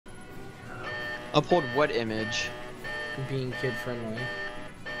Uphold what image? Being kid friendly.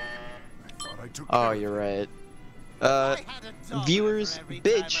 Oh, you're right. Viewers,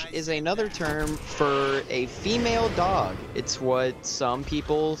 bitch is another term for a female dog. It's what some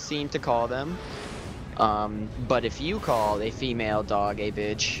people seem to call them. But if you call a female dog a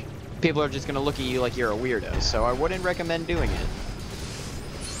bitch, people are just gonna look at you like you're a weirdo, so I wouldn't recommend doing it.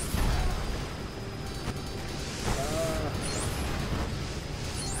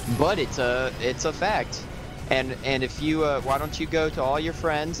 But it's a fact. And if you, why don't you go to all your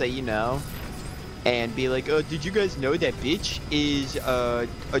friends that you know, and be like, oh, did you guys know that bitch is,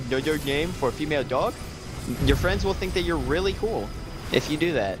 another name for a female dog? Your friends will think that you're really cool if you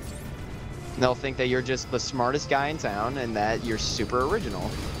do that. They'll think that you're just the smartest guy in town and that you're super original.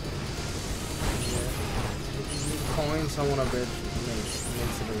 Yeah. Calling someone a bitch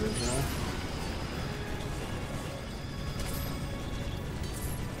makes it original.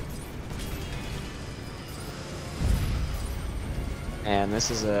 And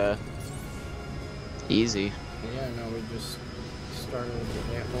this is easy. Yeah, no, we just started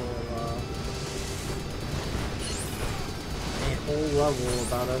a whole level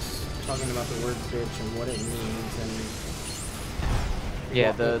about us talking about the word bitch and what it means and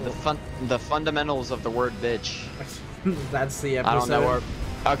yeah, the fundamentals of the word bitch. That's the episode. I don't know.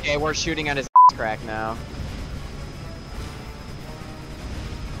 Okay, we're shooting at his crack now.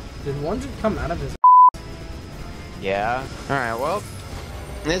 Did one just come out of his? Yeah. All right. Well,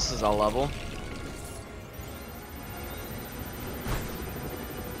 this is a level.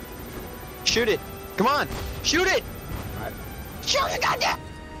 Shoot it! Come on! Shoot it! Right. Shoot it, goddamn!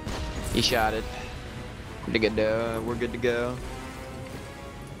 He shot it. We're good to go. We're good to go.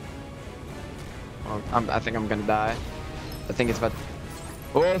 Oh, I think I'm gonna die. I think it's about.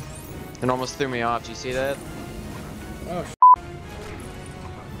 Oh! It almost threw me off. Do you see that? Oh.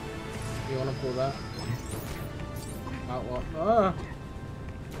 You wanna pull that? Ah.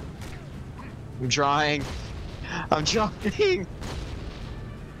 I'm trying. I'm trying.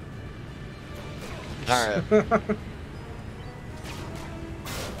 Alright. Do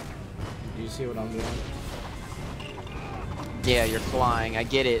you see what I'm doing? Yeah, you're flying. I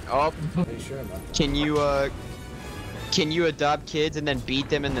get it. Oh. Are you sure about that? Can you adopt kids and then beat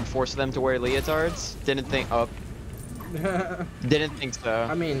them and then force them to wear leotards? Didn't think. Oh. Didn't think so.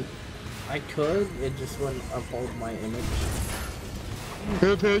 I mean, I could. It just wouldn't uphold my image.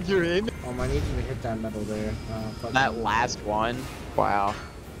 Uphold your image? I need you to hit that metal there. That last one? Wow.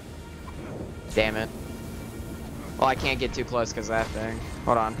 Damn it. Well, I can't get too close because of that thing.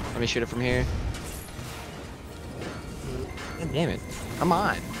 Hold on. Let me shoot it from here. God damn it. Come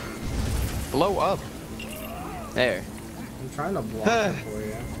on. Blow up. There. I'm trying to block it for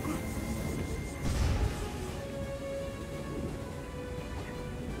you.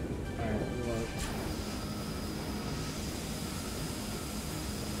 Alright, look.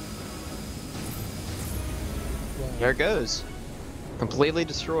 There it goes. Completely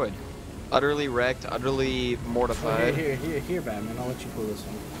destroyed. Utterly wrecked, utterly mortified. Here, Batman. I'll let you pull this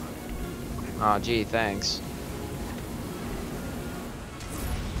one. Aw, gee, thanks.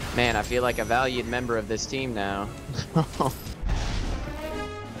 Man, I feel like a valued member of this team now.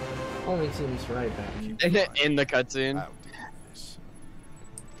 Only seems right, Batman. In the cutscene.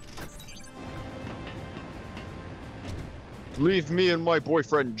 Leave me and my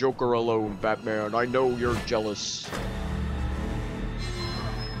boyfriend Joker alone, Batman. I know you're jealous.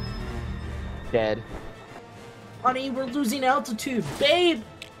 Dead. Honey, we're losing altitude, babe!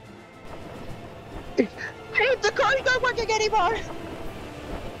 The car's not working anymore!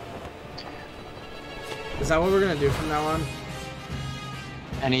 Is that what we're gonna do from now on?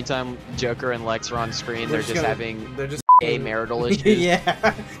 Anytime Joker and Lex are on screen, they're just having gay marital issues.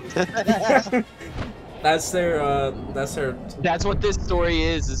 Yeah. That's what this story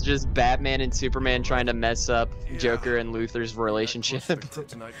is just Batman and Superman trying to mess up Joker and Luthor's relationship.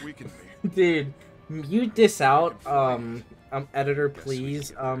 Dude, mute this out, editor,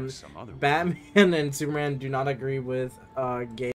 please. Batman and Superman do not agree with gay